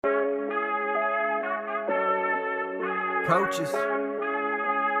Coaches.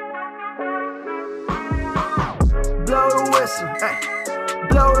 Blow the whistle, ay.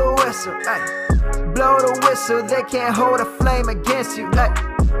 Blow the whistle, ay. Blow the whistle, they can't hold a flame against you, ay.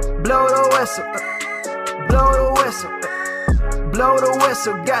 Blow the whistle, blow the whistle, ay. Blow the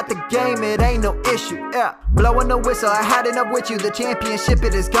whistle, got the game, it ain't no issue, yeah. Blowing the whistle, I had enough with you, the championship,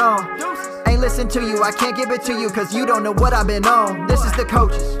 it is gone. Ain't listen to you, I can't give it to you, cause you don't know what I've been on. This is the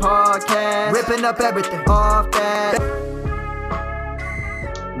Coaches Podcast, ripping up everything off that.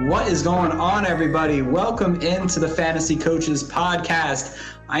 What is going on, everybody? Welcome into the Fantasy Coaches Podcast.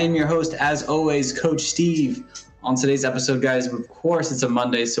 I am your host, as always, Coach Steve. On today's episode, guys, of course, it's a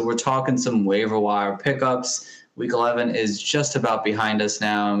Monday, so we're talking some waiver wire pickups. Week 11 is just about behind us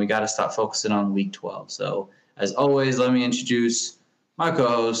now, and we got to start focusing on Week 12. So, as always, let me introduce my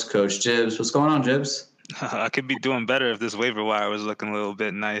co-host, Coach Jibbs. What's going on, Jibbs? I could be doing better if this waiver wire was looking a little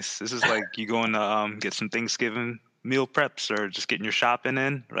bit nice. This is like you going to get some Thanksgiving meal preps or just getting your shopping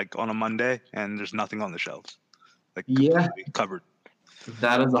in like on a Monday and there's nothing on the shelves. Like completely covered.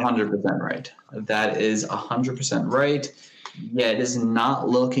 That is 100% right. That is 100% right. Yeah, it is not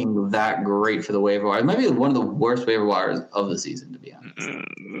looking that great for the waiver wire. It might be one of the worst waiver wires of the season, to be honest.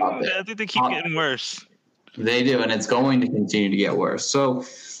 I think they keep getting worse. They do, and it's going to continue to get worse. So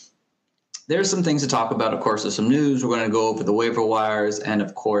there's some things to talk about. Of course, there's some news. We're going to go over the waiver wires, and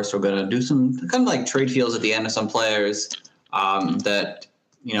of course, we're going to do some kind of like trade feels at the end of some players that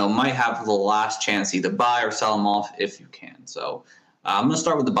might have the last chance to either buy or sell them off if you can. So I'm going to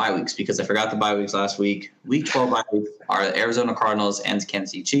start with the bye weeks because I forgot the bye weeks last week. Week 12 bye weeks are the Arizona Cardinals and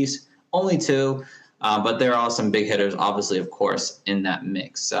Kansas City Chiefs. Only two, but there are some big hitters, obviously, of course, in that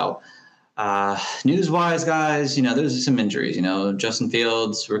mix. So news-wise, guys, there's some injuries. Justin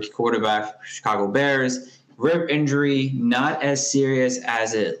Fields, rookie quarterback for Chicago Bears, rib injury, not as serious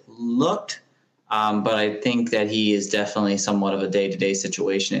as it looked, but I think that he is definitely somewhat of a day-to-day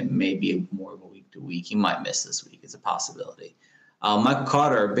situation. It may be more of a week-to-week. He might miss this week. It's a possibility. Michael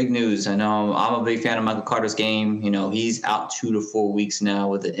Carter, big news. I know I'm a big fan of Michael Carter's game. He's out 2 to 4 weeks now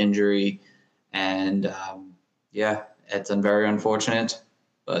with the injury, and it's very unfortunate.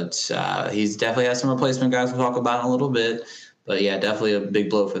 But he's definitely has some replacement guys we'll talk about in a little bit. But, yeah, definitely a big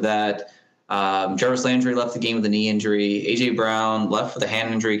blow for that. Jarvis Landry left the game with a knee injury. A.J. Brown left for the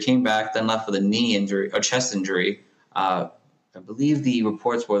hand injury, came back, then left for the knee injury or chest injury. I believe the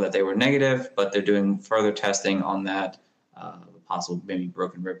reports were that they were negative, but they're doing further testing on that, possible maybe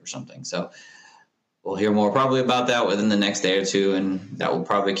broken rib or something. So we'll hear more probably about that within the next day or two, and that will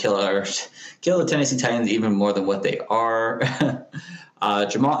probably kill the Tennessee Titans even more than what they are.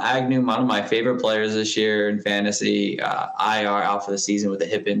 Jamal Agnew, one of my favorite players this year in fantasy, IR out for the season with a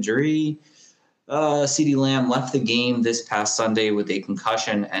hip injury. CeeDee Lamb left the game this past Sunday with a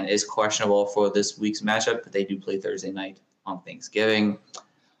concussion and is questionable for this week's matchup, but they do play Thursday night on Thanksgiving.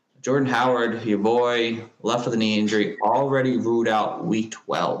 Jordan Howard, your boy, left with a knee injury, already ruled out week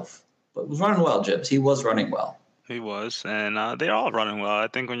 12, but was running well, Jibbs. He was running well. He was, and they're all running well. I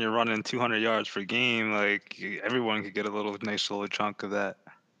think when you're running 200 yards per game, like everyone could get a nice little chunk of that.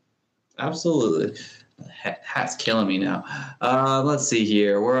 Absolutely. Hat's killing me now. Let's see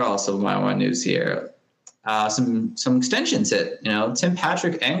here. Where else am I on news here? Some extensions hit. Tim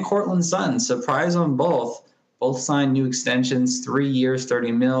Patrick and Cortland Sutton, surprise on both. Both signed new extensions, 3 years,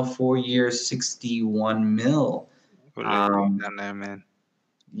 $30 million, 4 years, $61 million. What are they doing down there, man?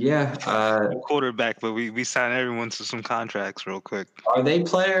 Yeah. Quarterback, but we signed everyone to some contracts real quick. Are they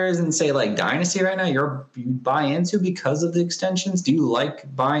players in, say, like Dynasty right now you buy into because of the extensions? Do you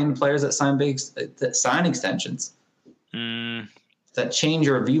like buying players that sign extensions? Does that change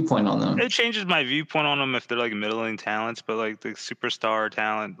your viewpoint on them? It changes my viewpoint on them if they're like middling talents, but like the superstar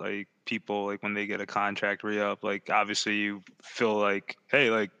talent, like people, like when they get a contract re-up, like obviously you feel like, hey,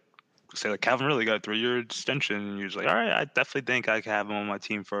 like, say like Calvin really got a 3-year extension, and you're just like, all right, I definitely think I can have him on my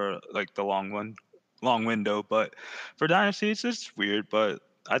team for like the long window. But for Dynasty, it's just weird. But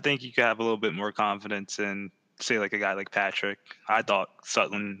I think you could have a little bit more confidence in, say, like a guy like Patrick. I thought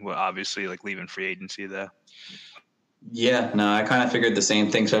Sutton would obviously like leaving free agency there. Yeah, no, I kind of figured the same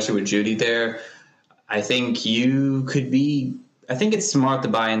thing, especially with Judy there. I think it's smart to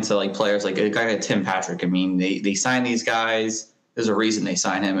buy into like players like a guy like Tim Patrick. I mean, they sign these guys. There's a reason they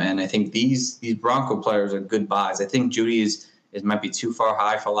sign him, and I think these Bronco players are good buys. I think Judy is might be too far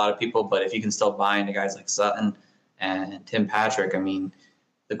high for a lot of people, but if you can still buy into guys like Sutton and Tim Patrick, I mean,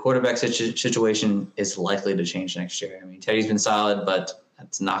 the quarterback situation is likely to change next year. I mean, Teddy's been solid, but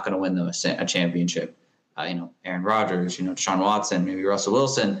that's not going to win them a championship. Aaron Rodgers, Deshaun Watson, maybe Russell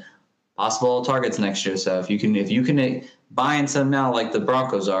Wilson, possible targets next year. So if you can buy into them now like the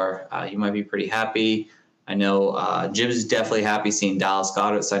Broncos are, you might be pretty happy. I know Jibs is definitely happy seeing Dallas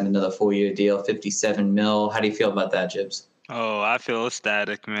Goedert sign another 4-year deal, $57 million. How do you feel about that, Jibs? Oh, I feel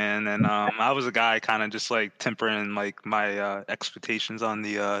ecstatic, man. And I was a guy kind of just like tempering like my expectations on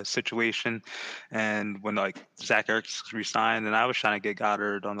the situation. And when like Zach Ertz resigned, and I was trying to get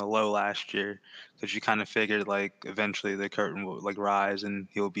Goddard on the low last year because you kind of figured like eventually the curtain will like rise and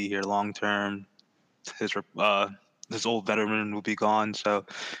he'll be here long term. His his old veteran will be gone. So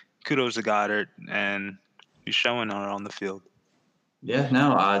kudos to Goddard, and he's showing on the field. Yeah,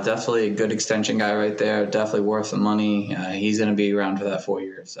 no, definitely a good extension guy right there. Definitely worth the money. He's going to be around for that 4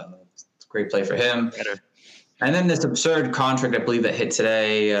 years, so it's a great play for him. Better. And then this absurd contract, I believe, that hit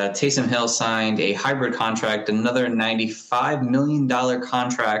today. Taysom Hill signed a hybrid contract, another $95 million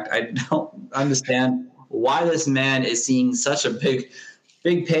contract. I don't understand why this man is seeing such a big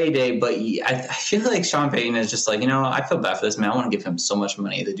payday, but I feel like Sean Payton is just like, I feel bad for this man. I want to give him so much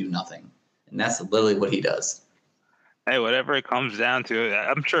money to do nothing. And that's literally what he does. Hey, whatever it comes down to,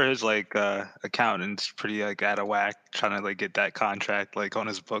 I'm sure his like accountant's pretty like out of whack trying to like get that contract like on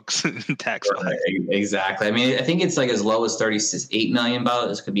his books and tax. Right, exactly. I mean, I think it's like as low as $38 million.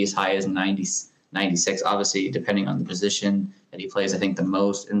 This could be as high as 96. Obviously, depending on the position that he plays, I think the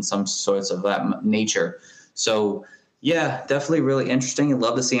most in some sorts of that nature. So, yeah, definitely really interesting. I'd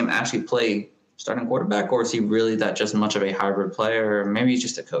love to see him actually play starting quarterback, or is he really that just much of a hybrid player? Or maybe he's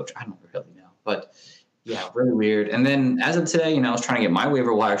just a coach. I don't really know, but. Yeah, really weird. And then as of today, I was trying to get my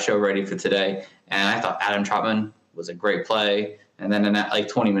waiver wire show ready for today, and I thought Adam Trotman was a great play. And then like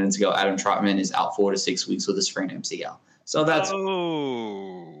 20 minutes ago, Adam Trotman is out 4 to 6 weeks with a sprained MCL. So that's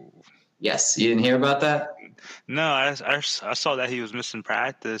Yes, you didn't hear about that? No, I saw that he was missing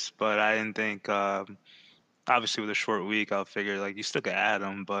practice, but I didn't think. Obviously, with a short week, I'll figure like you still could add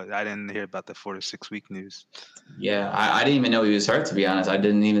him, but I didn't hear about the 4 to 6 week news. Yeah, I didn't even know he was hurt, to be honest. I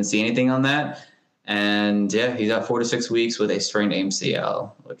didn't even see anything on that. And yeah, he's out 4 to 6 weeks with a sprained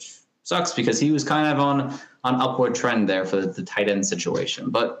MCL, which sucks because he was kind of on upward trend there for the tight end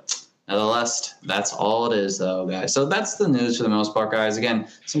situation. But nevertheless, that's all it is, though, guys. So that's the news for the most part, guys. Again,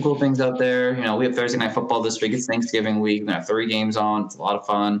 some cool things out there. We have Thursday Night Football this week. It's Thanksgiving week. We're going to have 3 games on. It's a lot of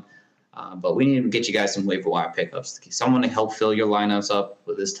fun. But we need to get you guys some waiver wire pickups. Someone to help fill your lineups up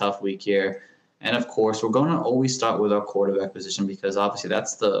with this tough week here. And, of course, we're going to always start with our quarterback position because, obviously,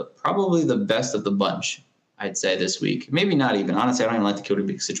 that's probably the best of the bunch, I'd say, this week. Maybe not even. Honestly, I don't even like the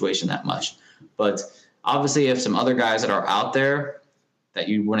quarterback situation that much. But, obviously, if some other guys that are out there that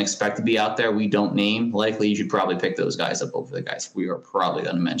you wouldn't expect to be out there we don't name, likely you should probably pick those guys up over the guys we are probably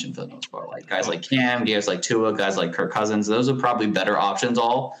going to mention for the most part. Like guys like Cam, guys like Tua, guys like Kirk Cousins. Those are probably better options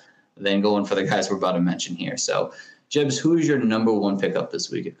all than going for the guys we're about to mention here. So, Jibs, who is your number 1 pickup this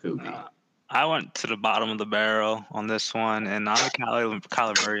week at Kubi? I went to the bottom of the barrel on this one, and I'm a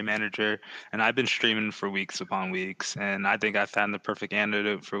Kyler Murray manager, and I've been streaming for weeks upon weeks, and I think I found the perfect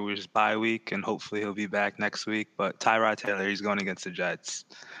antidote for his bye week, and hopefully he'll be back next week. But Tyrod Taylor, he's going against the Jets,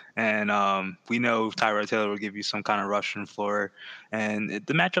 and we know Tyrod Taylor will give you some kind of rushing floor, and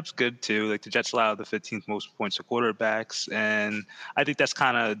the matchup's good too. Like the Jets allow the 15th most points to quarterbacks, and I think that's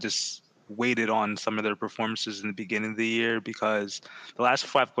kind of just weighted on some of their performances in the beginning of the year because the last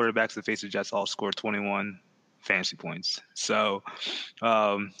 5 quarterbacks that faced the Jets all scored 21 fantasy points. So,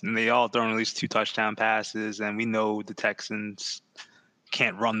 and they all thrown at least 2 touchdown passes, and we know the Texans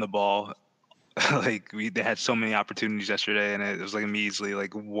can't run the ball. They had so many opportunities yesterday, and it was like a measly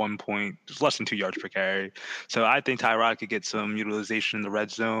 1 point, just less than 2 yards per carry. So I think Tyrod could get some utilization in the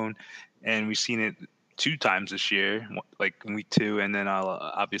red zone, and we've seen it 2 times this year, like in week 2, and then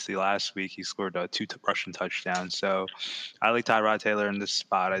obviously last week he scored 2 rushing touchdowns. So I like Tyrod Taylor in this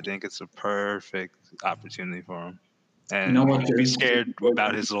spot. I think it's a perfect opportunity for him, and you won't be scared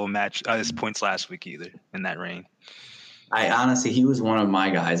about his little his points last week either in that rain. He was one of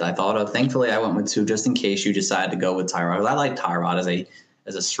my guys I thought of. Thankfully, I went with 2 just in case you decide to go with Tyrod. I like Tyrod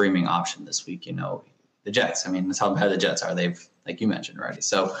as a streaming option this week. The Jets. I mean, that's how bad the Jets are. They've, like you mentioned already.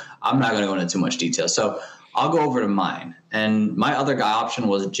 So I'm not going to go into too much detail. So I'll go over to mine. And my other guy option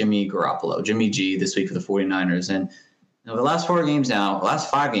was Jimmy Garoppolo, Jimmy G, this week for the 49ers. And the last 4 games now, last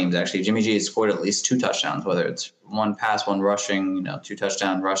 5 games actually, Jimmy G has scored at least 2 touchdowns, whether it's 1 pass, 1 rushing, 2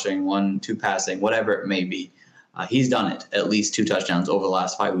 touchdown rushing, 1, 2 passing, whatever it may be. He's done it at least 2 touchdowns over the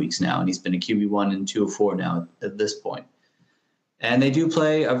last 5 weeks now, and he's been a QB1 and 2 of 4 now at this point. And they do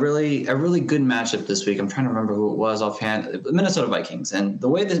play a really good matchup this week. I'm trying to remember who it was offhand. Minnesota Vikings. And the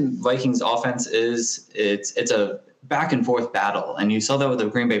way the Vikings offense is, it's a back and forth battle. And you saw that with the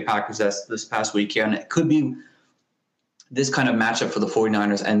Green Bay Packers this past week here. And it could be this kind of matchup for the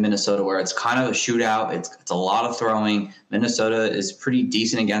 49ers and Minnesota where it's kind of a shootout. It's a lot of throwing. Minnesota is pretty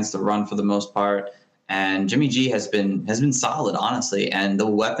decent against the run for the most part. And Jimmy G has been solid, honestly. And the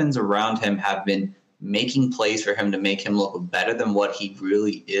weapons around him have been making plays for him to make him look better than what he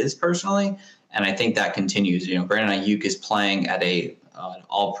really is personally. And I think that continues. Brandon Ayuk is playing at an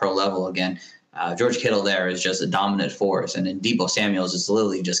all-pro level again. George Kittle there is just a dominant force. And then Deebo Samuels is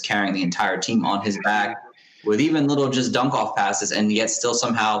literally just carrying the entire team on his back with even little just dunk-off passes, and yet still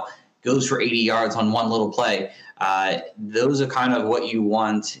somehow goes for 80 yards on one little play. Those are kind of what you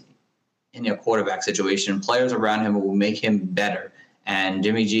want in a quarterback situation. Players around him will make him better. And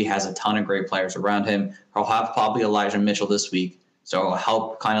Jimmy G has a ton of great players around him. He'll have probably Elijah Mitchell this week, so it'll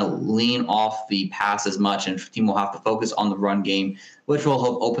help kind of lean off the pass as much, and the team will have to focus on the run game, which will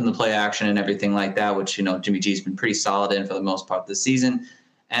help open the play action and everything like that, which, Jimmy G's been pretty solid in for the most part this season.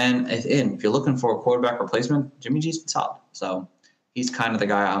 And if you're looking for a quarterback replacement, Jimmy G's been solid. So he's kind of the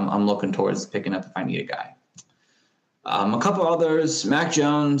guy I'm looking towards picking up if I need a guy. A couple others, Mac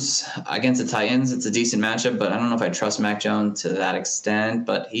Jones against the Titans. It's a decent matchup, but I don't know if I trust Mac Jones to that extent,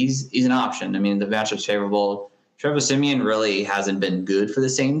 but he's an option. I mean, the matchup's favorable. Trevor Siemian really hasn't been good for the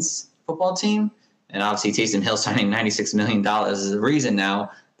Saints football team, and obviously Taysom Hill signing $96 million is a reason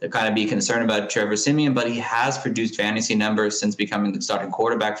now to kind of be concerned about Trevor Siemian, but he has produced fantasy numbers since becoming the starting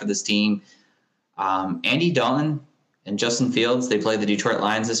quarterback for this team. Andy Dalton and Justin Fields, they play the Detroit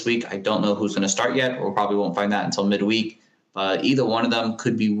Lions this week. I don't know who's going to start yet. We probably won't find that until midweek. But either one of them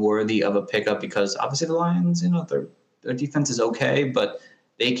could be worthy of a pickup because obviously the Lions, their defense is okay, but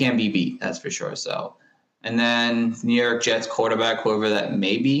they can be beat, that's for sure. So, and then New York Jets quarterback, whoever that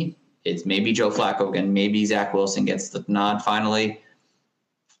may be, it's maybe Joe Flacco again. Maybe Zach Wilson gets the nod finally.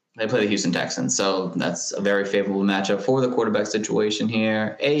 They play the Houston Texans, so that's a very favorable matchup for the quarterback situation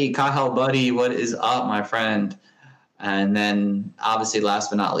here. Hey, Kyle, buddy, what is up, my friend? And then, obviously, last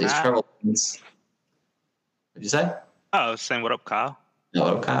but not least, Trevor Lawrence. What'd you say? Oh, I was saying, what up, Kyle? What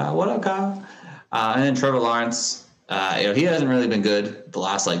up, Kyle? What up, Kyle? And then Trevor Lawrence, he hasn't really been good the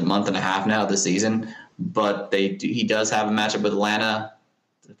last, month and a half now this season, but he does have a matchup with Atlanta.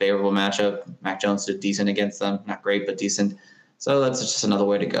 It's a favorable matchup. Mac Jones did decent against them. Not great, but decent. So that's just another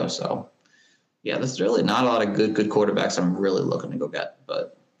way to go. So, yeah, there's really not a lot of good quarterbacks I'm really looking to go get,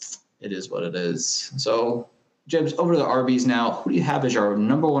 but it is what it is. So, Jibs, over to the RBs now. Who do you have as your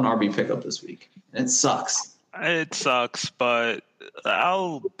number one RB pickup this week? And it sucks. It sucks, but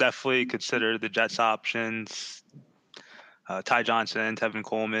I'll definitely consider the Jets options. Ty Johnson, Tevin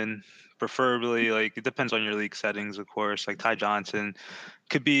Coleman, preferably. It depends on your league settings, of course. Ty Johnson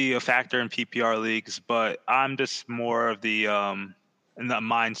could be a factor in PPR leagues, but I'm just more of the in the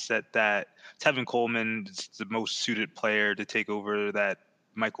mindset that Tevin Coleman is the most suited player to take over that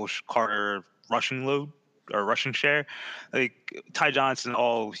Michael Carter rushing load or rushing share. Ty Johnson,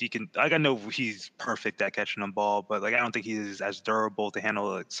 he can. I know he's perfect at catching the ball, but I don't think he's as durable to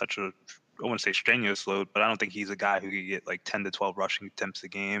handle such a, I want to say strenuous load, but I don't think he's a guy who could get 10 to 12 rushing attempts a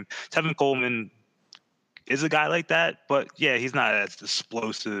game. Tevin Coleman is a guy like that, but yeah, he's not as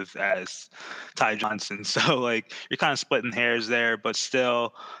explosive as Ty Johnson. So you're kind of splitting hairs there, but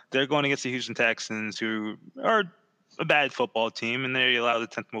still they're going against the Houston Texans, who are a bad football team, and they allow the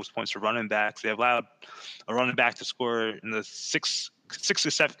 10th most points to running backs. They allowed a running back to score in the six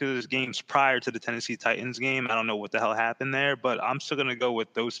consecutive games prior to the Tennessee Titans game. I don't know what the hell happened there, but I'm still going to go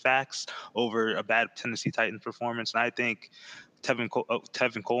with those facts over a bad Tennessee Titans performance. And I think Tevin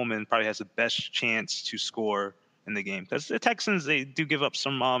Coleman probably has the best chance to score in the game, because the Texans, they do give up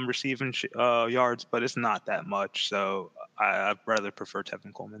some receiving yards, but it's not that much. So I'd rather prefer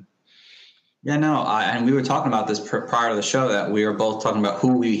Tevin Coleman. Yeah, no, and we were talking about this prior to the show, that we were both talking about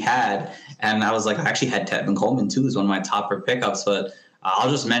who we had, and I was I actually had Tevin Coleman too as one of my top pickups, but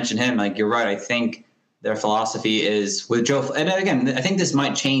I'll just mention him. You're right. I think their philosophy is with Joe, and again, I think this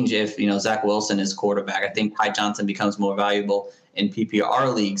might change if Zach Wilson is quarterback. I think Ty Johnson becomes more valuable in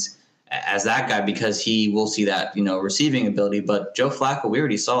PPR leagues as that guy, because he will see that receiving ability. But Joe Flacco, we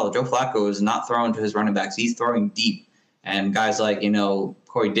already saw Joe Flacco is not throwing to his running backs; he's throwing deep. And guys like,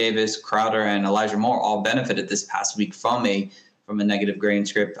 Corey Davis, Crowder, and Elijah Moore all benefited this past week from a negative grading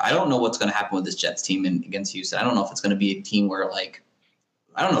script. I don't know what's going to happen with this Jets team against Houston. I don't know if it's going to be a team where,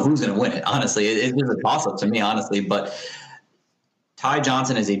 I don't know who's going to win it, honestly. It's a toss-up to me, honestly. But Ty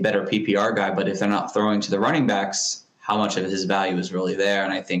Johnson is a better PPR guy, but if they're not throwing to the running backs, how much of his value is really there?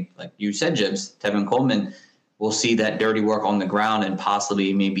 And I think, like you said, Jibs, Tevin Coleman will see that dirty work on the ground and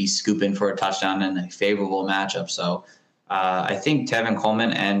possibly maybe scoop in for a touchdown in a favorable matchup. So, I think Tevin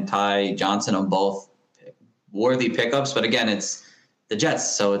Coleman and Ty Johnson are both worthy pickups, but again, it's the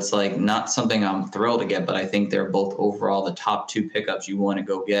Jets, so it's not something I'm thrilled to get, but I think they're both overall the top two pickups you want to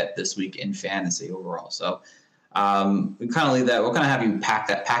go get this week in fantasy overall. So We kind of leave that. We'll kind of have you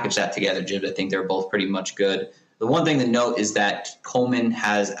package that together, Jib. I think they're both pretty much good. The one thing to note is that Coleman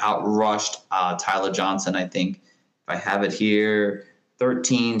has outrushed Tyler Johnson. I think if I have it here,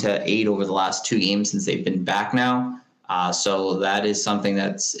 13-8 over the last 2 games since they've been back now. So that is something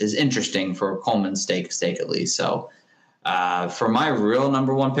is interesting for Coleman's stake at least. So for my real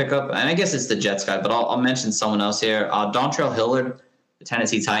number 1 pickup, and I guess it's the Jets guy, but I'll mention someone else here. Dontrell Hilliard, the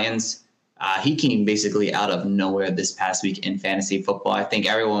Tennessee Titans. He came basically out of nowhere this past week in fantasy football. I think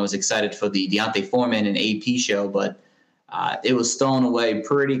everyone was excited for the Deontay Foreman and AP show, but it was stolen away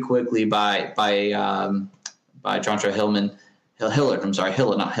pretty quickly by Dontrell Hillard. I'm sorry,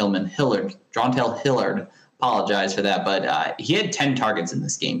 Hillard, not Hillman. Hillard. Dontrell Hillard. Apologize for that, but he had 10 targets in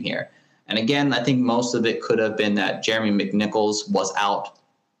this game here. And again, I think most of it could have been that Jeremy McNichols was out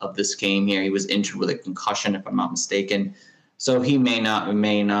of this game here. He was injured with a concussion, if I'm not mistaken. So he may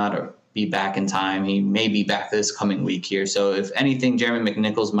not be back in time. He may be back this coming week here. So if anything, Jeremy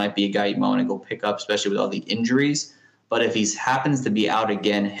McNichols might be a guy you might want to go pick up, especially with all the injuries. But if he happens to be out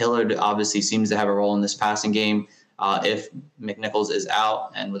again, Hillard obviously seems to have a role in this passing game. If McNichols is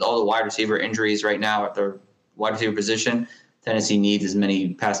out, and with all the wide receiver injuries right now at their wide receiver position, Tennessee needs as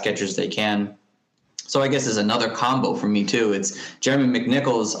many pass catchers as they can. So I guess there's another combo for me too. It's Jeremy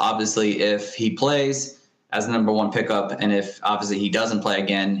McNichols, obviously, if he plays as the number 1 pickup, and if obviously he doesn't play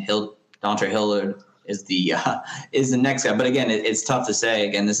again, Dontrell Hillard is the next guy. But again, it's tough to say.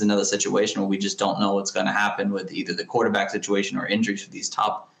 Again, this is another situation where we just don't know what's going to happen with either the quarterback situation or injuries for these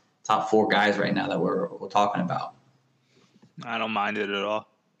top 4 guys right now that we're talking about. I don't mind it at all.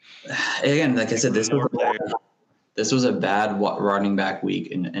 Again, like I said, this was a bad running back week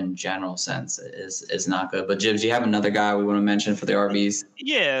in general sense. Is not good. But Jibs, you have another guy we want to mention for the RBs?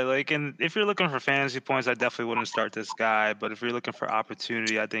 Yeah, and if you're looking for fantasy points, I definitely wouldn't start this guy. But if you're looking for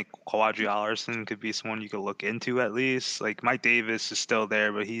opportunity, I think Quadri Allerson could be someone you could look into at least. Like Mike Davis is still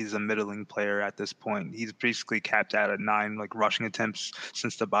there, but he's a middling player at this point. He's basically capped out at 9 rushing attempts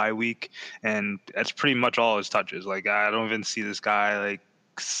since the bye week, and that's pretty much all his touches. I don't even see this guy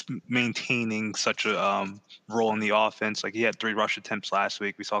maintaining such a role in the offense. He had 3 rush attempts last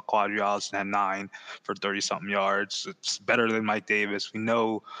week. We saw Quadri Allison had 9 for 30-something yards. It's better than Mike Davis. We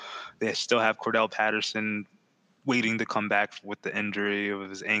know they still have Cordell Patterson waiting to come back with the injury of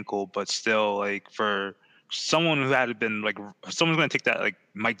his ankle, but still, for someone who had been someone's going to take that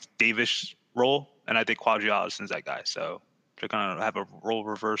Mike Davis role, and I think Quadri Allison's that guy. So they're going to have a role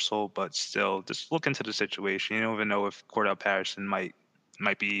reversal, but still just look into the situation. You don't even know if Cordell Patterson might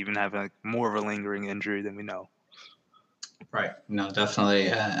be even having more of a lingering injury than we know. Right. No, definitely.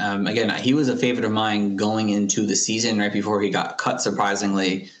 Again, he was a favorite of mine going into the season right before he got cut,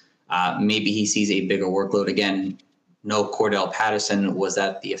 surprisingly. Maybe he sees a bigger workload. Again, no Cordell Patterson. Was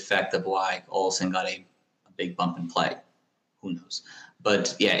that the effect of why Olsen got a big bump in play? Who knows?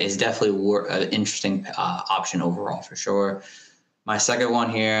 But, yeah, it's definitely an interesting option overall for sure. My second one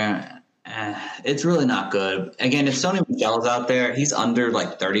here, it's really not good. Again, if Sony Michel's out there, he's under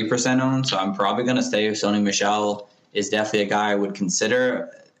 30% owned, so I'm probably going to stay with Sony Michel. Is definitely a guy I would consider.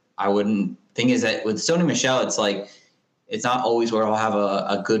 I wouldn't. Thing is that with Sony Michel, it's not always where he'll have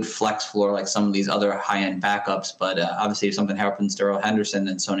a good flex floor like some of these other high-end backups. But obviously, if something happens to Earl Henderson,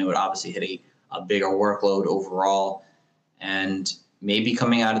 then Sony would obviously hit a bigger workload overall. And maybe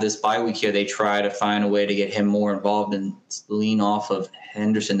coming out of this bye week here, they try to find a way to get him more involved and lean off of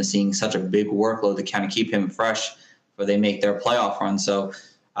Henderson to seeing such a big workload to kind of keep him fresh before they make their playoff run. So,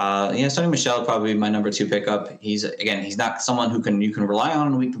 Sony Michel would probably be my number 2 pickup. He's not someone you can rely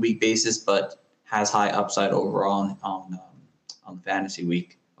on a week-to-week basis, but has high upside overall on the fantasy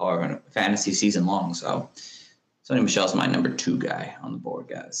week or fantasy season long. So, Sony Michel's my number 2 guy on the board,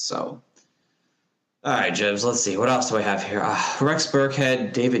 guys. So, all right, Jibs, let's see. What else do I have here? Rex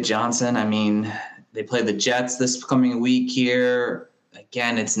Burkhead, David Johnson. I mean, they play the Jets this coming week here.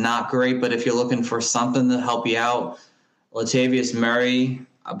 Again, it's not great, but if you're looking for something to help you out, Latavius Murray,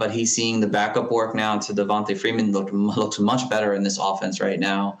 but he's seeing the backup work now to Devontae Freeman. Looks much better in this offense right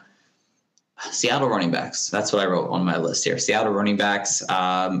now. Seattle running backs. That's what I wrote on my list here. Seattle running backs.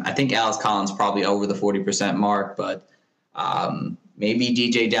 I think Alex Collins probably over the 40% mark, but maybe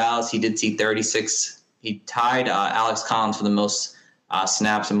DJ Dallas. He did see 36. He tied Alex Collins for the most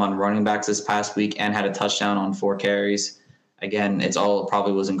snaps among running backs this past week and had a touchdown on 4 carries. Again, it's all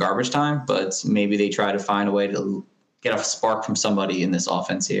probably was in garbage time, but maybe they try to find a way to get a spark from somebody in this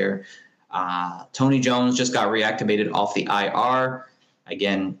offense here. Tony Jones just got reactivated off the IR.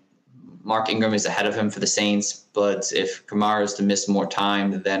 Again, Mark Ingram is ahead of him for the Saints, but if Kamara is to miss more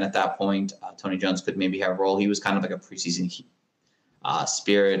time, then at that point, Tony Jones could maybe have a role. He was kind of like a preseason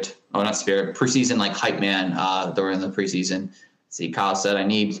preseason like hype man during the preseason. See, Kyle said, I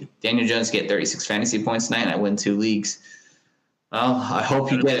need Daniel Jones to get 36 fantasy points tonight, and I win 2 leagues. Well, I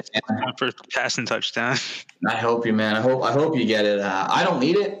hope you get it, man. First passing touchdown. I hope you, man. I hope you get it. I don't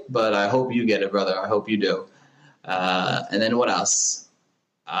need it, but I hope you get it, brother. I hope you do. And then what else?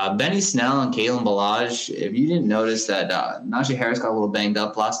 Benny Snell and Kalen Ballage. If you didn't notice that Najee Harris got a little banged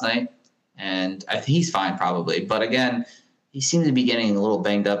up last night, and I think he's fine probably. But again, he seems to be getting a little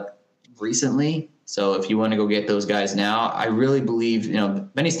banged up recently. So if you want to go get those guys now, I really believe,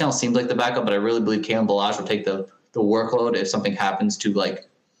 Benny Snell seems like the backup, but I really believe Kalen Ballage will take the workload if something happens to Najee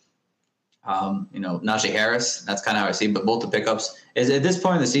Harris. That's kind of how I see it. But both the pickups is at this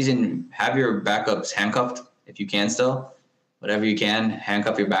point in the season, have your backups handcuffed if you can still. Whatever you can,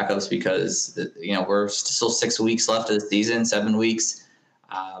 handcuff your backups because, we're still 6 weeks left of the season, 7 weeks.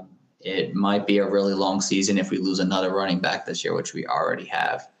 It might be a really long season if we lose another running back this year, which we already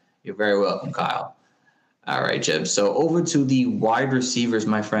have. You're very welcome, Kyle. All right, Jib. So over to the wide receivers,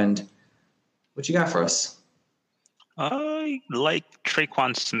 my friend. What you got for us? I like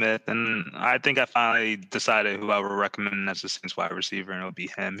Traquan Smith, and I think I finally decided who I would recommend as the Saints wide receiver, and it'll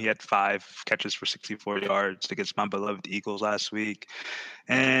be him. He had 5 catches for 64 yards against my beloved Eagles last week.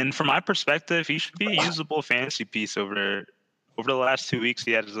 And from my perspective, he should be a usable fantasy piece over the last 2 weeks.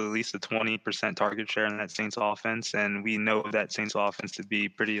 He had at least a 20% target share in that Saints offense, and we know that Saints offense to be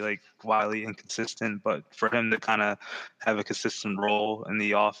pretty wildly inconsistent, but for him to kind of have a consistent role in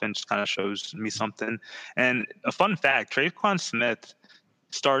the offense kind of shows me something. And a fun fact, Traquan Smith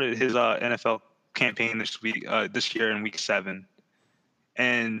started his NFL campaign this year in week 7,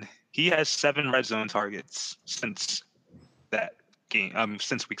 and he has 7 red zone targets since that game,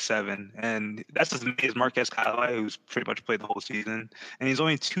 since week 7, and that's as many as Marquez Callaway, who's pretty much played the whole season, and he's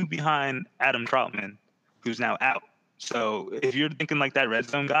only 2 behind Adam Troutman, who's now out. So if you're thinking like that red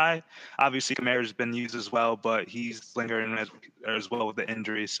zone guy, obviously Kamara's been used as well, but he's lingering as well with the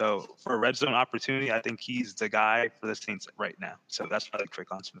injury. So for a red zone opportunity, I think he's the guy for the Saints right now. So that's why I like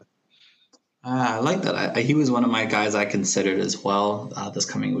Traquan Smith. I like that. He was one of my guys I considered as well this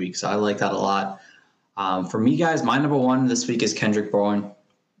coming week, so I like that a lot. For me, guys, my number 1 this week is Kendrick Bourne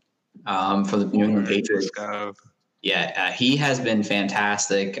for the New England Patriots. Yeah, he has been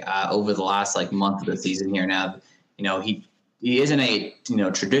fantastic over the last month of the season here. Now, he isn't a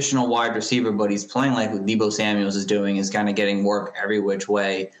traditional wide receiver, but he's playing like what Deebo Samuels is doing, is kind of getting work every which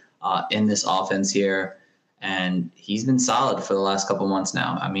way in this offense here, and he's been solid for the last couple months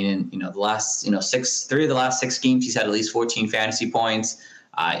now. I mean, in the last 3 of the last 6 games, he's had at least 14 fantasy points.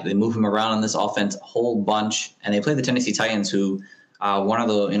 They move him around in this offense a whole bunch, and they play the Tennessee Titans, who one of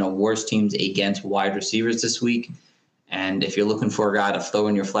the worst teams against wide receivers this week. And if you're looking for a guy to throw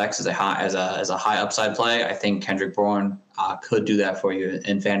in your flex as a high upside play, I think Kendrick Bourne could do that for you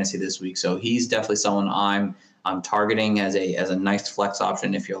in fantasy this week. So he's definitely someone I'm targeting as a nice flex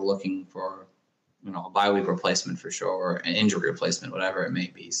option if you're looking for a bye week replacement for sure, or an injury replacement, whatever it may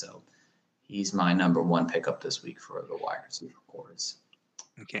be. So he's my number 1 pickup this week for the wide receiver cores.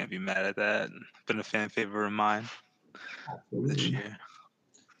 I can't be mad at that. Been a fan favorite of mine this year.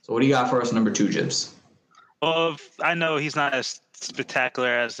 So what do you got for us, number 2, Jibs? Well, I know he's not as spectacular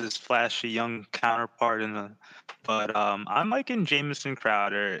as his flashy young counterpart but I'm liking Jamison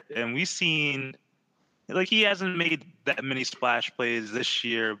Crowder, and we've seen he hasn't made that many splash plays this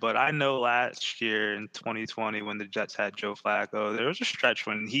year, but I know last year in 2020 when the Jets had Joe Flacco, there was a stretch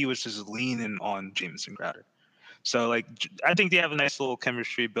when he was just leaning on Jamison Crowder. So I think they have a nice little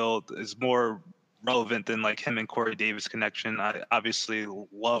chemistry built. Is more relevant than him and Corey Davis connection. I obviously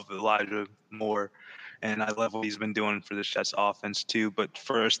love Elijah Moore, and I love what he's been doing for the Jets offense too. But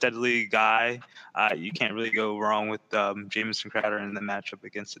for a steadily guy, you can't really go wrong with Jamison Crowder in the matchup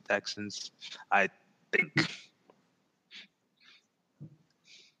against the Texans, I think.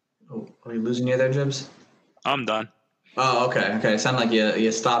 Oh, are you losing you there, Jibs? I'm done. Oh, okay. It sounded like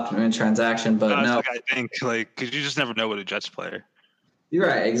you stopped in transaction, but no. I think because you just never know with a Jets player. You're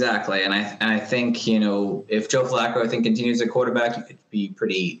right, exactly, and I think if Joe Flacco continues at quarterback, you could be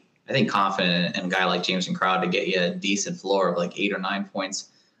pretty confident in a guy like Jamison Crowder to get you a decent floor of 8 or 9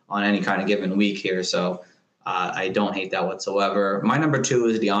 points on any kind of given week here. So I don't hate that whatsoever. My number 2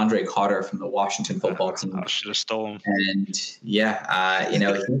 is DeAndre Carter from the Washington football team. I should have stolen him. And he's had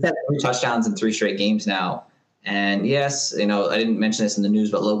 3 touchdowns in 3 straight games now. And yes, I didn't mention this in the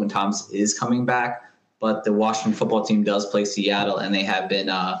news, but Logan Thomas is coming back. But the Washington football team does play Seattle, and they have been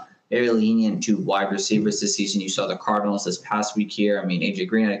very lenient to wide receivers this season. You saw the Cardinals this past week here. I mean, AJ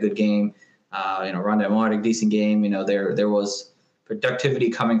Green had a good game. Rondé Moore, decent game. There was productivity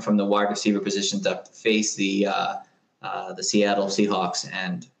coming from the wide receiver position to face the the Seattle Seahawks.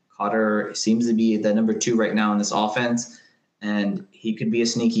 And Cotter seems to be the number 2 right now in this offense. And he could be a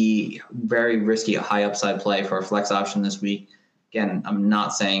sneaky, very risky, high upside play for a flex option this week. Again, I'm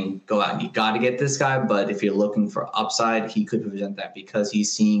not saying go out and you got to get this guy, but if you're looking for upside, he could present that because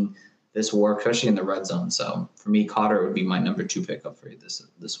he's seeing this work, especially in the red zone. So for me, Cotter would be my number 2 pickup for you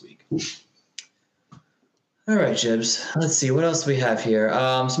this week. All right, Jibs. Let's see. What else do we have here?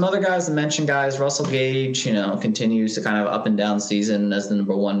 Some other guys to mention, guys. Russell Gage, continues to kind of up and down season as the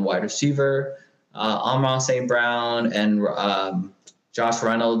number 1 wide receiver. Amon St. Brown and Josh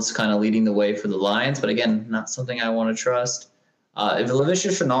Reynolds kind of leading the way for the Lions. But again, not something I want to trust. If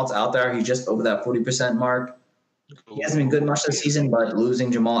Laviska Shenault's out there, he's just over that 40% mark. He hasn't been good much this season, but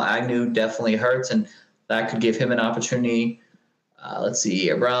losing Jamal Agnew definitely hurts, and that could give him an opportunity. Let's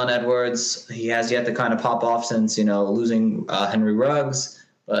see. Brown Edwards, he has yet to kind of pop off since, losing Henry Ruggs.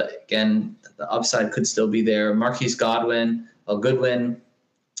 But again, the upside could still be there. Marquise Goodwin,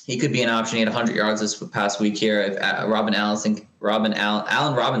 he could be an option. He had 100 yards this past week here. If Allen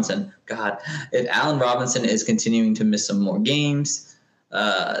Robinson is continuing to miss some more games.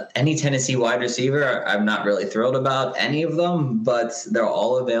 Any Tennessee wide receiver, I'm not really thrilled about any of them, but they're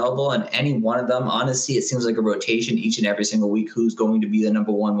all available. And any one of them, honestly, it seems like a rotation each and every single week who's going to be the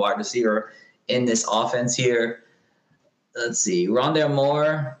number 1 wide receiver in this offense here. Let's see. Rondale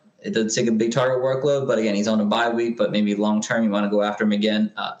Moore, it does take a big target workload, but again, he's on a bye week, but maybe long-term you want to go after him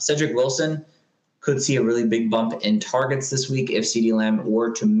again. Cedric Wilson could see a really big bump in targets this week if CeeDee Lamb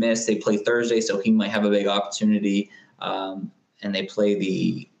were to miss. They play Thursday, so he might have a big opportunity. And they play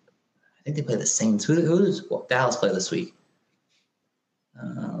the Saints. Who does Dallas play this week?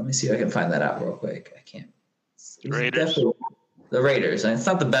 Let me see if I can find that out real quick. I can't. Raiders. The Raiders. And it's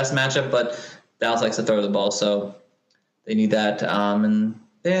not the best matchup, but Dallas likes to throw the ball, so they need that. And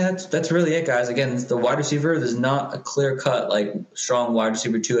yeah, that's really it, guys. Again, the wide receiver, there's not a clear-cut, strong wide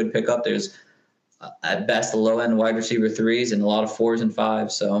receiver 2 I'd pick up. There's, at best, the low-end wide receiver 3s and a lot of 4s and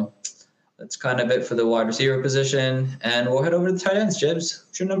 5s. So that's kind of it for the wide receiver position. And we'll head over to the tight ends, Jibs.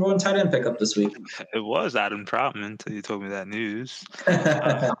 What's your number 1 tight end pickup this week? It was Adam Troutman until you told me that news.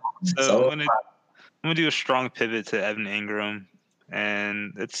 So I'm gonna do a strong pivot to Evan Ingram,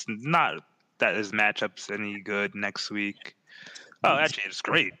 and it's not that his matchup's any good next week. Oh, actually, it's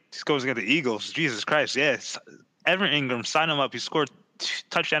great. He goes against the Eagles. Jesus Christ, yes. Evan Ingram, sign him up. He scored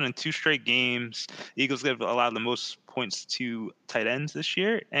touchdown in 2 straight games. Eagles have allowed the most points to tight ends this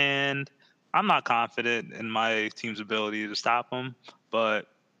year, and I'm not confident in my team's ability to stop him, but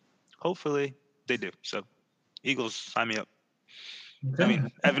hopefully they do. So, Eagles, sign me up. Okay. I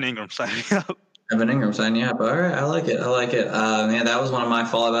mean, Evan Ingram, sign me up. Evan Ingram, sign you up. All right, I like it. Man, that was one of my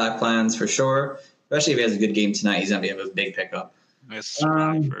fallback plans for sure. Especially if he has a good game tonight, he's going to be a big pickup. Yes,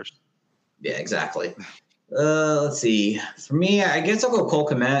 first. Yeah, exactly. Let's see. For me, I guess I'll go Cole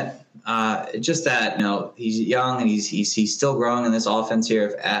Kmet. Just that, he's young and he's still growing in this offense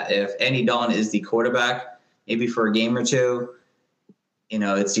here. If Andy Dalton is the quarterback, maybe for a game or two,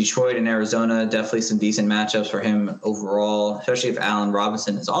 it's Detroit and Arizona. Definitely some decent matchups for him overall, especially if Allen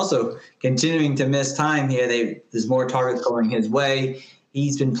Robinson is also continuing to miss time here. There's more targets going his way.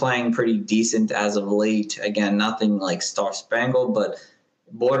 He's been playing pretty decent as of late. Again, nothing like star-spangled, but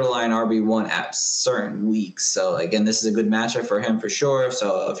borderline RB1 at certain weeks. So, again, this is a good matchup for him for sure.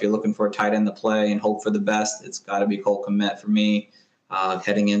 So, if you're looking for a tight end to play and hope for the best, it's got to be Cole Kmet for me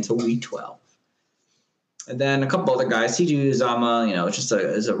heading into week 12. And then a couple other guys. CJ Uzomah, just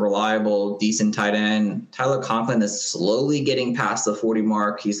is a reliable, decent tight end. Tyler Conklin is slowly getting past the 40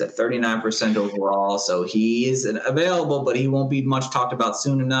 mark. He's at 39% overall. So, he is available, but he won't be much talked about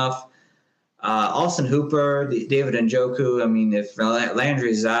soon enough. Austin Hooper, David Njoku. I mean, if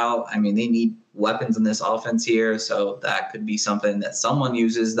Landry's out, they need weapons in this offense here, so that could be something that someone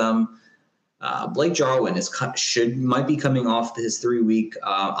uses them. Blake Jarwin might be coming off his 3-week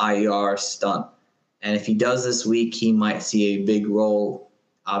IER stunt, and if he does this week, he might see a big role.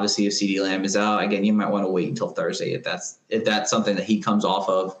 Obviously, if CeeDee Lamb is out, again, you might want to wait until Thursday if that's something that he comes off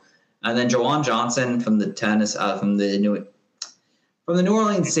of. And then Jawan Johnson from the New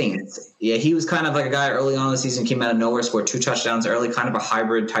Orleans Saints. Yeah, he was kind of like a guy early on in the season, came out of nowhere, scored 2 touchdowns early, kind of a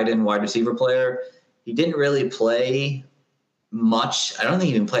hybrid tight end wide receiver player. He didn't really play much. I don't think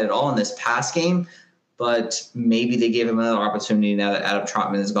he even played at all in this past game, but maybe they gave him another opportunity now that Adam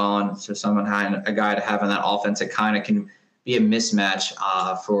Troutman is gone. So a guy to have in that offense that kind of can be a mismatch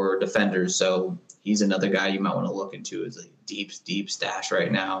for defenders. So he's another guy you might want to look into as a deep stash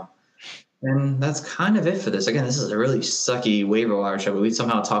right now. And that's kind of it for this. Again, this is a really sucky waiver wire show, but we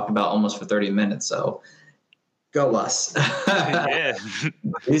somehow talked about almost for 30 minutes. So go us. Yeah.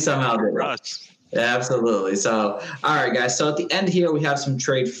 We somehow did it. Yeah, absolutely. So, all right, guys. So at the end here, we have some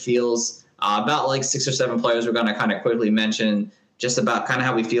trade feels. About like 6 or 7 players we're going to kind of quickly mention just about kind of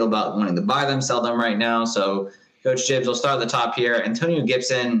how we feel about wanting to buy them, sell them right now. So, Coach Gibbs, we'll start at the top here. Antonio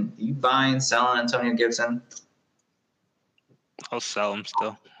Gibson, you buying, selling Antonio Gibson? I'll sell him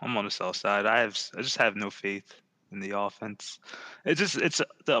still. I'm on the sell side. I just have no faith in the offense. It's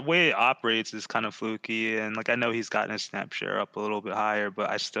the way it operates is kind of fluky, and like I know he's gotten his snap share up a little bit higher,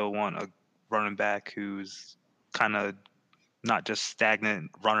 but I still want a running back who's kind of not just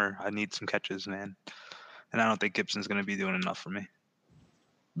stagnant runner. I need some catches, man. And I don't think Gibson's going to be doing enough for me.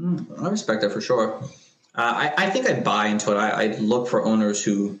 I respect that for sure. I think I'd buy into it. I'd look for owners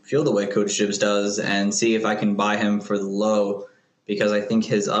who feel the way Coach Gibbs does and see if I can buy him for the low because I think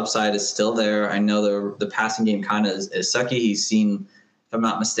his upside is still there. I know the passing game kind of is sucky. He's seen, if I'm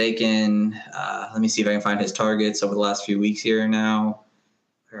not mistaken, let me see if I can find his targets over the last few weeks here now.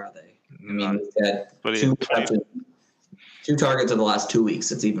 Where are they? I mean, he's got two targets in the last 2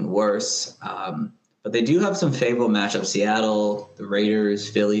 weeks. It's even worse. But they do have some favorable matchups. Seattle, the Raiders,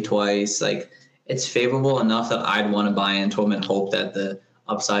 Philly twice. Like, it's favorable enough that I'd want to buy into them and hope that the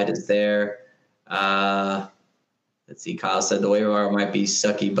upside is there. Let's see. Kyle said the waiver wire might be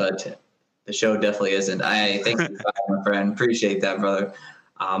sucky, but the show definitely isn't. I thank you, my friend. Appreciate that, brother.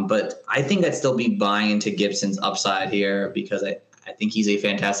 But I think I'd still be buying into Gibson's upside here because I think he's a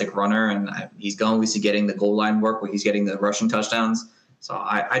fantastic runner, and he's going to be getting the goal line work where he's getting the rushing touchdowns. So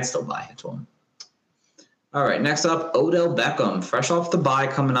I'd still buy into him. All right, next up, Odell Beckham, fresh off the bye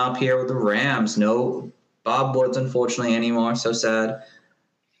coming up here with the Rams. No Bob Woods, unfortunately, anymore. So sad.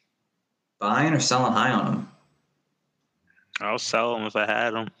 Buying or selling high on him? I'll sell him if I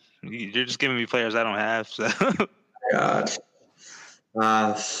had him. You're just giving me players I don't have. So. God.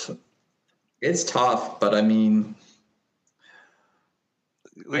 It's tough, but I mean...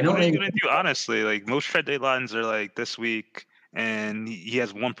 Like, what are you going to do, honestly? Like, most trade deadlines are, like, this week, and he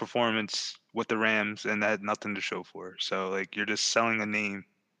has one performance with the Rams, and that had nothing to show for. So, like, you're just selling a name.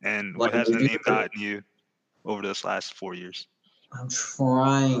 And what has the name gotten you over this last 4 years? I'm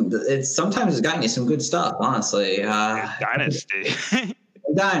trying. Sometimes it's gotten you some good stuff, honestly. Dynasty.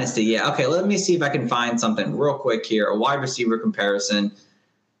 Dynasty, yeah. Okay, let me see if I can find something real quick here. A wide receiver comparison.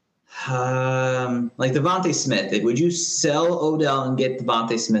 Like Devontae Smith. Would you sell Odell and get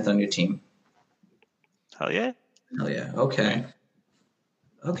Devontae Smith on your team? Hell yeah. Hell yeah. Okay.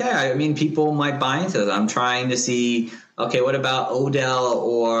 Okay, I mean, people might buy into that. I'm trying to see, okay, what about Odell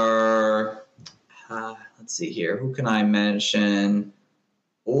or, let's see here. Who can I mention?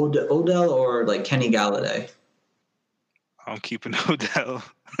 Odell or, like, Kenny Galladay? I'm keeping Odell.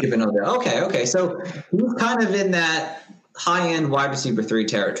 Keeping Odell. Okay. So he's kind of in that high-end wide receiver 3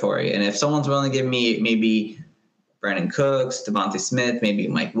 territory. And if someone's willing to give me maybe Brandon Cooks, Devontae Smith, maybe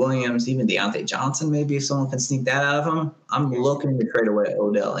Mike Williams, even Deontay Johnson, maybe if someone can sneak that out of him, I'm looking to trade away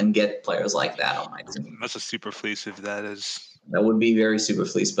Odell and get players like that on my team. That's a super fleece if that is. That would be very super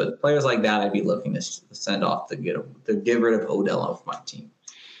fleece, but players like that I'd be looking to send off to get rid of Odell off my team.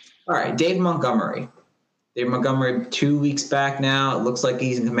 All right, Dave Montgomery. 2 weeks back now. It looks like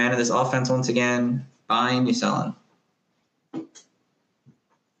he's in command of this offense once again. Buying, you selling?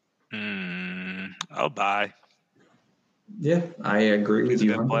 I'll buy. Yeah, I agree with you.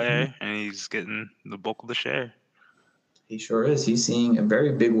 He's a good player, and he's getting the bulk of the share. He sure is. He's seeing a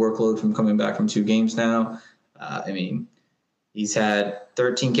very big workload from coming back from 2 games now. I mean, he's had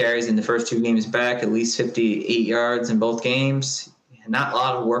 13 carries in the first 2 games back, at least 58 yards in both games. Not a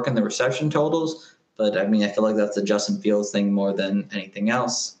lot of work in the reception totals, but I mean, I feel like that's a Justin Fields thing more than anything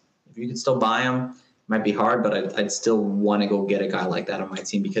else. If you could still buy him, it might be hard, but I'd still want to go get a guy like that on my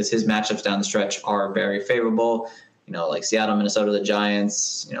team because his matchups down the stretch are very favorable. You know, like Seattle, Minnesota, the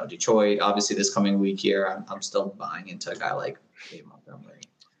Giants, you know, Detroit, obviously this coming week here, I'm still buying into a guy like Dave Montgomery.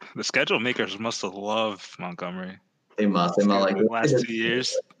 The schedule makers must have loved Montgomery. They must. They must. Like the last 2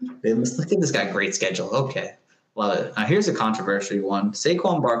 years. They must look at this guy. Great schedule. Okay. Love it. Now, here's a controversial one.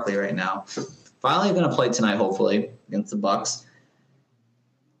 Saquon Barkley right now. Finally going to play tonight, hopefully, against the Bucs.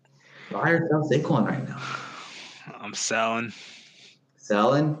 Buy or sell Saquon right now? I'm selling.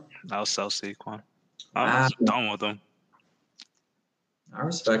 Selling? I'll sell Saquon. I'm done with him. I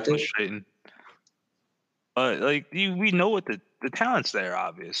respect it. Frustrating. But like we know what the talent's there.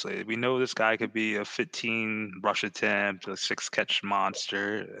 Obviously, we know this guy could be a 15 rush attempt, a 6 catch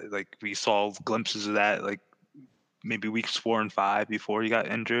monster. Like we saw glimpses of that, like maybe weeks 4 and 5 before he got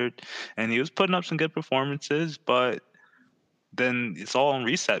injured, and he was putting up some good performances. But then it's all in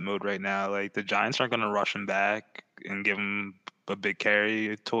reset mode right now. Like the Giants aren't going to rush him back and give him a big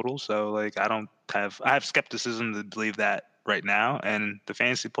carry total. So like I have skepticism to believe that right now, and the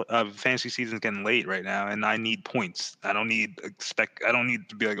fantasy season's getting late right now, and I need points. I don't need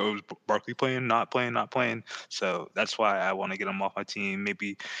to be like, oh, is Barkley playing, not playing, not playing. So that's why I want to get him off my team.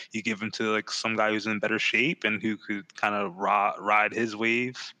 Maybe you give him to like some guy who's in better shape and who could kind of ride his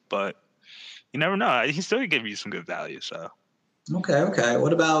wave, but you never know. He still could give you some good value. So Okay.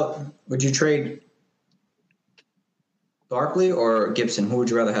 What about, would you trade Barkley or Gibson? Who would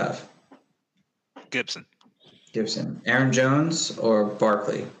you rather have? Gibson. Aaron Jones or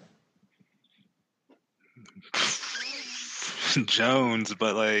Barkley? Jones,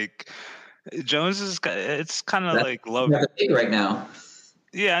 but like Jones is, it's kind of like low right now.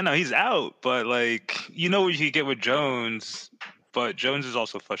 Yeah, I know he's out, but like what you get with Jones, but Jones is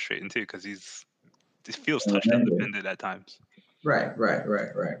also frustrating too because he feels touchdown dependent at times. Right.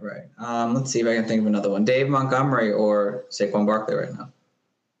 Let's see if I can think of another one. Dave Montgomery or Saquon Barkley right now?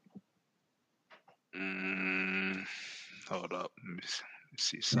 Hold up. Let me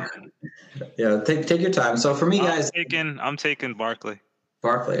see something. Yeah, take your time. So for me, guys, I'm taking Barkley.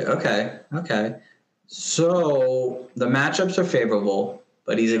 Okay. So the matchups are favorable,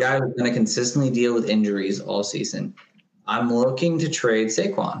 but he's a guy who's going to consistently deal with injuries all season. I'm looking to trade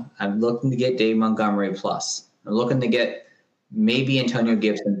Saquon. I'm looking to get Dave Montgomery plus. I'm looking to get maybe Antonio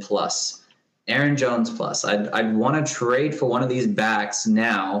Gibson plus, Aaron Jones plus. I'd want to trade for one of these backs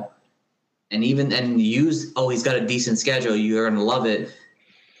now. And use, he's got a decent schedule, you're going to love it,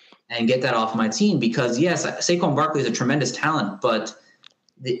 and get that off my team because, yes, Saquon Barkley is a tremendous talent, but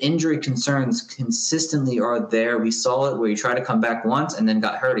the injury concerns consistently are there. We saw it where he tried to come back once and then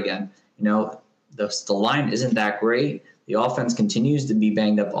got hurt again. The line isn't that great. The offense continues to be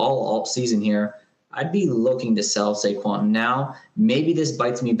banged up all season here. I'd be looking to sell Saquon now. Maybe this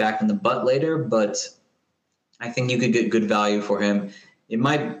bites me back in the butt later, but I think you could get good value for him. It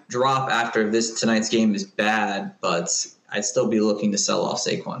might drop after tonight's game is bad, but I'd still be looking to sell off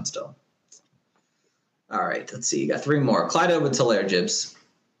Saquon still. All right, let's see. You got 3 more. Clyde Edwards-Helaire, Jibs.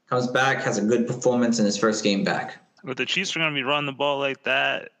 Comes back, has a good performance in his first game back. But the Chiefs are going to be running the ball like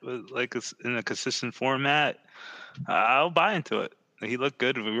that, in a consistent format. I'll buy into it. He looked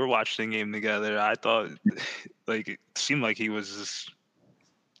good. We were watching the game together. I thought, it seemed like he wasn't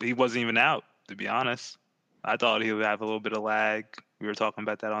even out, to be honest. I thought he would have a little bit of lag. We were talking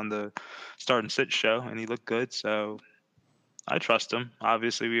about that on the Start and Sit show, and he looked good. So I trust him.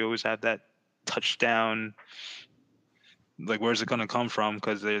 Obviously, we always have that touchdown. Where's it going to come from?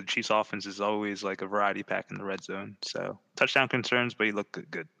 Because the Chiefs' offense is always like a variety pack in the red zone. So touchdown concerns, but he looked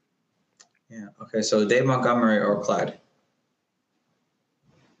good. Yeah. Okay. So Dave Montgomery or Clyde?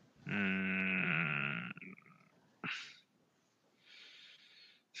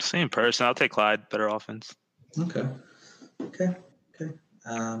 Same person. I'll take Clyde. Better offense. Okay.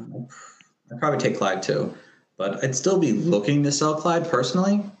 I'd probably take Clyde too, but I'd still be looking to sell Clyde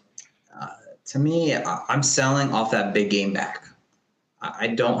personally. To me, I'm selling off that big game back. I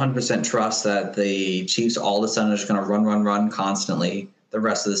don't 100% trust that the Chiefs all of a sudden are just going to run constantly the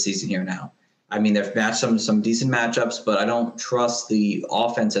rest of the season here now. I mean, they've matched some decent matchups, but I don't trust the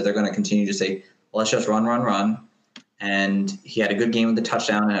offense that they're going to continue to say, well, let's just run. And he had a good game with the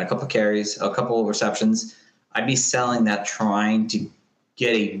touchdown and had a couple of carries, a couple of receptions. I'd be selling that, trying to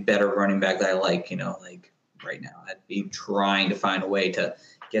get a better running back that I like, right now. I'd be trying to find a way to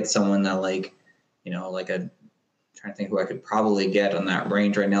get someone that trying to think who I could probably get on that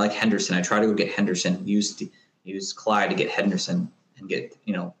range right now, like Henderson. I try to go get Henderson, use Clyde to get Henderson and get,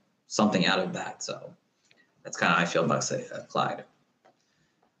 something out of that. So that's kind of how I feel about Clyde.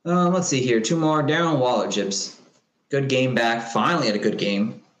 Let's see here. 2 more. Darren Waller, Jibs. Good game back. Finally had a good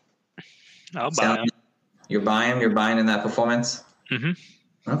game. I'll buy him. You're buying in that performance?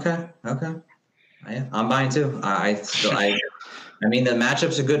 Mm-hmm. Okay. I'm buying too. I mean, the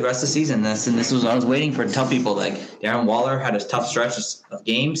matchups are good rest of the season. This was what I was waiting for to tell people. Darren Waller had a tough stretch of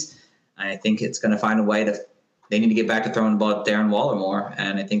games. I think it's going to find a way they need to get back to throwing the ball at Darren Waller more,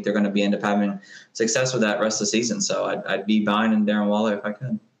 and I think they're going to end up having success with that rest of the season. So I'd be buying in Darren Waller if I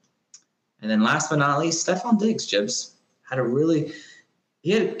could. And then last but not least, Stephon Diggs, Jibs,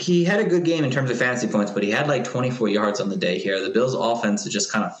 he had a good game in terms of fantasy points, but he had 24 yards on the day here. The Bills' offense is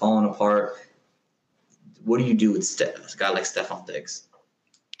just kind of falling apart. What do you do with a guy like Stephon Diggs?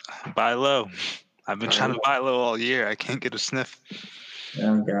 Buy low. I've been trying to buy low all year. I can't get a sniff.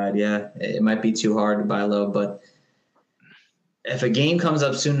 Oh, God, yeah. It might be too hard to buy low, but if a game comes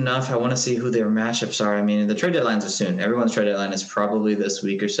up soon enough, I want to see who their matchups are. I mean, the trade deadlines are soon. Everyone's trade deadline is probably this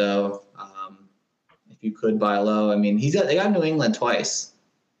week or so. If you could buy low, I mean, they got New England twice.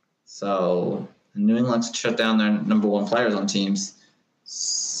 So New England's shut down their number 1 players on teams.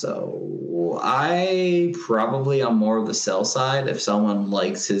 So I probably on more of the sell side. If someone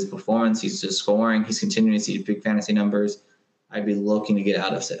likes his performance, he's just scoring, he's continuing to see big fantasy numbers, I'd be looking to get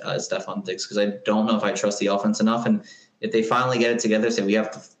out of Stephon Diggs because I don't know if I trust the offense enough. And if they finally get it together, say we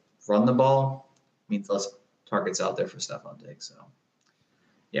have to run the ball, means less targets out there for Stephon Diggs. So,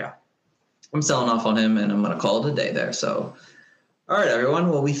 yeah, I'm selling off on him, and I'm going to call it a day there. So, all right, everyone.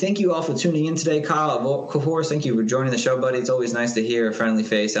 Well, we thank you all for tuning in today. Kyle, of course, thank you for joining the show, buddy. It's always nice to hear a friendly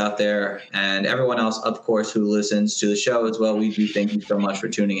face out there. And everyone else, of course, who listens to the show as well, we do thank you so much for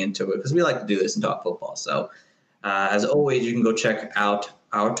tuning into it because we like to do this and talk football. So, as always, you can go check out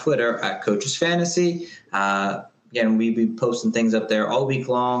our Twitter at Coaches Fantasy. Again, we be posting things up there all week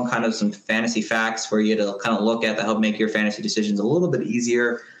long, kind of some fantasy facts for you to kind of look at to help make your fantasy decisions a little bit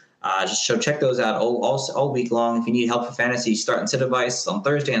easier. Check those out all week long. If you need help for fantasy, start and sit advice on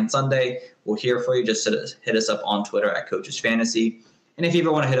Thursday and Sunday. We're here for you. Just hit us up on Twitter at Coaches Fantasy. And if you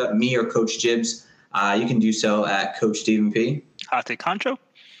ever want to hit up me or Coach Jibbs, you can do so at Coach Stephen P. Hot take Concho.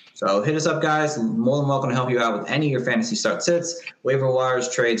 So hit us up, guys. More than welcome to help you out with any of your fantasy start sits, waiver wires,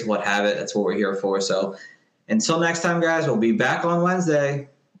 trades, what have it. That's what we're here for. So until next time, guys, we'll be back on Wednesday.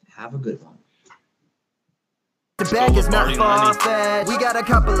 Have a good one. The bag is not far-fetched. We got a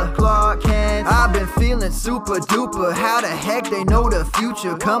couple of Clark Kents. I've been feeling super duper. How the heck they know the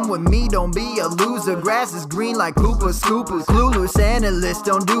future? Come with me, don't be a loser. Grass is green like Cooper Scoopers. Clueless analysts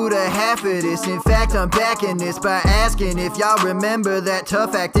don't do the half of this. In fact, I'm backing this by asking if y'all remember that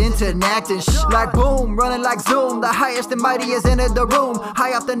tough acting to acting. Like boom, running like zoom. The highest and mightiest entered the room.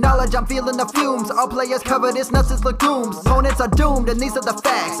 High off the knowledge, I'm feeling the fumes. All players covered, it's nuts as legumes. Opponents are doomed, and these are the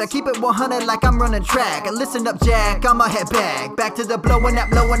facts. I keep it 100 like I'm running track. And listen up, Jack, I'ma head back to the blowing that,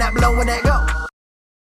 go.